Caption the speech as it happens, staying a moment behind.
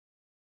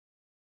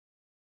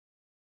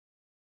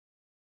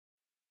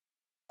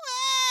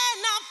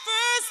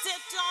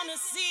on the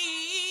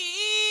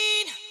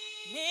scene,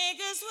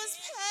 niggas was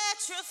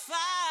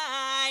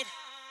petrified.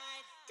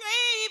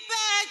 Straight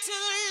back to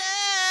the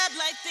lab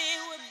like they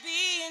were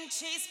being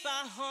chased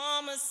by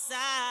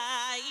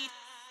homicide.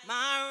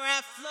 My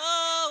rap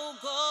flow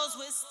goes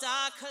with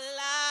Star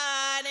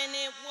Collide, and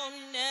it will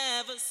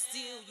never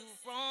steal you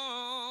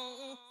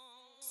wrong.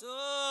 So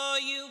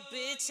you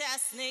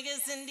bitch-ass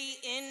niggas in the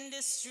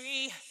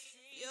industry,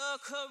 your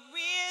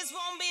careers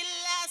won't be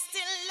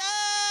lasting long.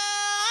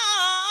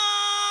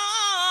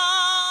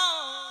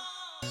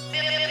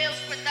 Billz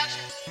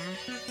production.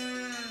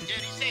 Yeah,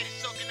 they say they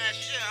soaking that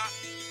shit,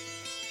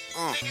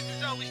 huh? Niggas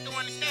is always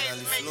doing the things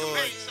to make them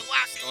hate, so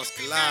why can't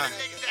you be mad at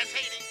niggas that's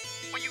hating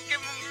when you give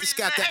them a reason It's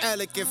got to the hate?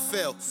 elegant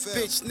feel.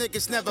 Bitch,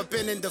 niggas never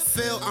been in the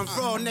field. I'm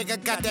raw, nigga,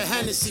 got the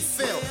Hennessy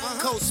feel.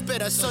 Cold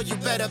spitter, so you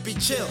better be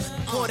chill.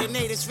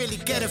 Coordinators really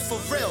get it for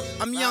real.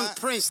 I'm young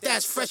Prince,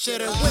 that's fresher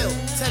than Will.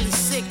 Tellie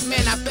sick,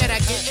 man, I bet I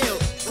get ill.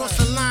 Cross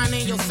the line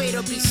and your fate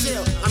will be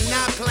sealed. I'm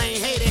not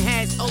playing, hating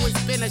has always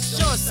been a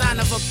sure sign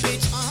of a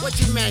bitch. What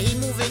you mean, he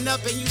moving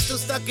up and you still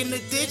stuck in the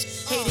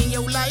ditch? Hating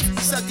your life,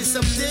 sucking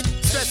some dick,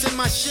 stressing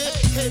my shit.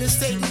 Haters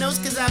take notes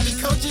cause I be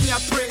coaching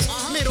y'all pricks.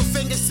 Middle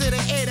fingers to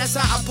the air, that's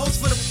how I post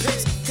for the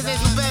pics. Cause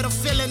there's no better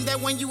feeling than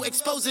when you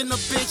exposing a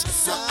bitch.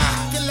 So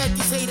I can let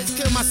these haters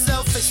kill my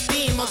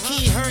self-esteem or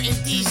keep hurting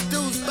these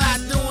dudes by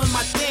doing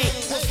my thing.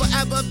 Will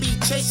forever be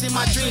chasing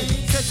my dream.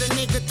 Cause a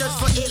nigga thirst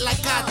for it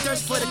like I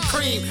thirst for the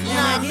cream. Know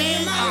what I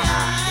mean?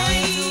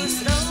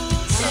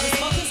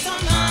 Focused on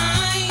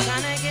mine,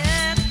 tryna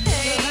get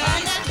paid.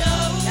 That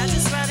dough, y'all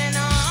just running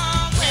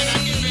on. Man,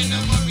 I'm giving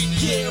them a reason.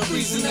 Yeah, a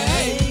reason to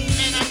hate.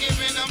 Man, I'm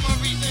giving them a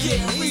reason.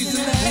 Yeah, a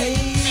reason to hate.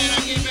 Man,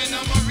 I'm giving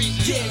them a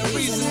reason. Yeah, a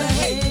reason to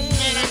hate.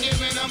 Man, I'm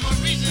giving them a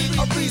reason.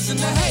 A reason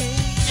to hate.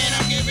 Man,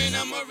 I'm giving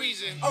them a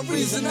reason. A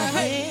reason to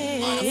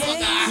hate.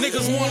 Motherfucker.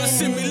 Niggas wanna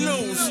see me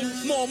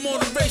lose, more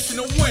motivation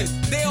to win.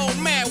 They all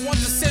mad, want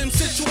the same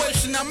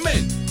situation I'm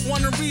in.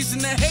 Want a reason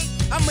to hate,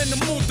 I'm in the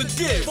mood to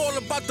give. All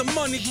about the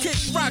money, kick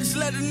rocks,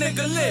 let a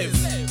nigga live.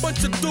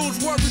 Bunch of dudes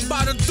worried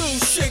about a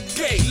dude, shit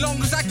gay. Long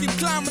as I keep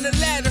climbing the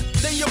ladder,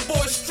 then your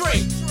boy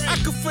straight. I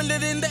can feel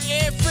it in the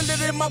air, feel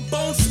it in my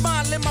bones.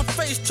 Smile in my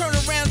face, turn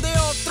around, they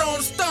all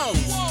throwing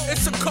stones.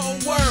 It's a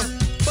cold world,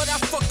 but I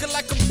fuck it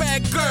like a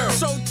bad girl.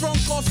 So drunk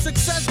off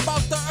success,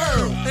 about the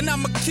herb. And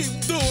I'ma keep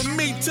doing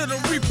me till the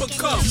reaper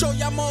come. Show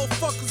y'all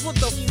motherfuckers what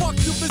the fuck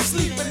you been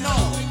sleeping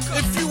on.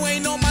 If you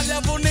ain't on my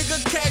level,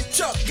 nigga, catch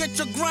up. Get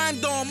your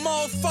grind on,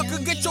 motherfucker,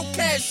 get your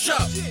cash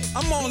up.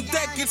 I'm on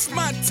deck, it's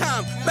my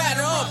time,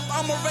 batter up.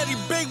 I'm already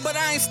big, but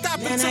I ain't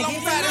stopping till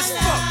I'm fat as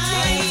fuck.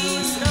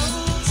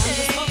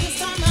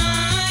 Focused on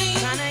mine,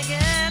 tryna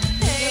get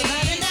paid.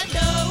 That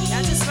dough,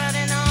 y'all just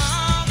running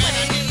on. Man,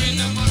 I'm giving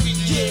them a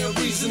reason. Yeah, a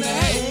reason to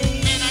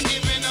hate. Man, I'm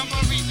giving them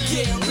a reason.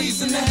 Yeah, a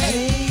reason to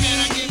hate. Man,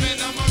 I'm giving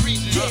them a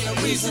reason. Yeah,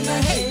 a reason to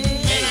hate.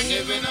 Man, I'm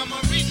giving them a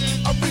reason.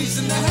 A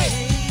reason to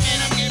hate. Man,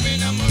 I'm giving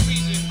them a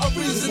reason. A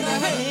reason to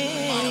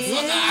hate.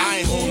 I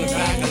ain't holding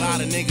back. A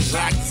lot of niggas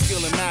lack the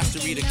skill and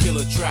mastery to kill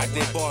a track.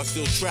 Their bars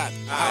still trapped.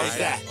 How's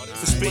that?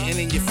 For spitting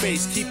in your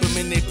face, keep them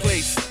in their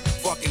place.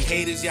 Fucking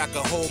haters, y'all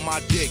can hold my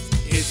dick.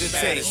 Here's a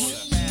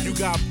taste. You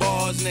got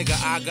bars, nigga,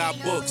 I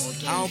got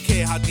books. I don't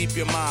care how deep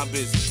your mind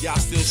is, y'all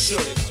still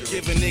shook.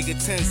 Give a nigga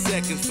 10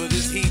 seconds for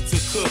this heat to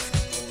cook.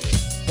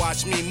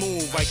 Watch me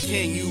move like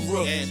King, you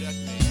rook.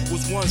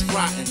 Was once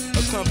rotten,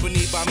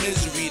 accompanied by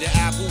misery. The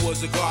apple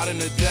was a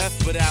garden of death,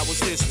 but that was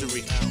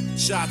history.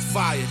 Shots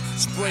fired,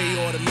 spray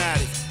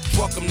automatic.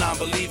 Fuck them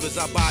non-believers,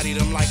 I body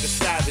them like a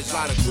savage.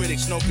 Lot of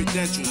critics, no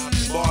credentials.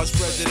 Bars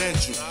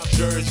presidential,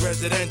 jurors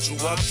residential.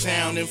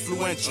 Uptown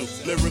influential,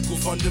 lyrical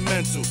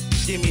fundamental.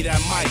 Give me that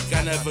mic,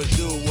 I never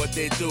do what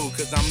they do,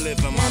 cause I'm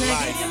living my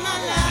life.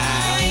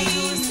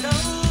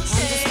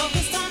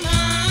 Focused on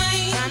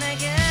mine, tryna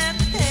get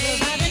paid.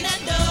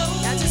 That dough,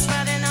 y'all just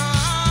running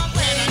on.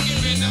 Man, I'm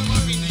giving them a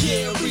reason.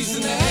 Yeah, a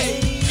reason to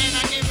hate. Man,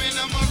 I'm giving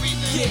them a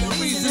reason. Yeah,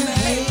 a reason to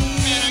hate.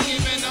 Man, I'm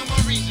giving them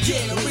a reason.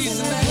 Yeah, a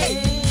reason to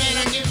hate. Man,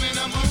 I'm giving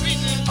them a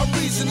reason. A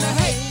reason to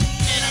hate.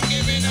 Man, I'm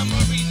giving them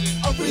a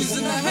reason. A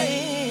reason to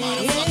hate.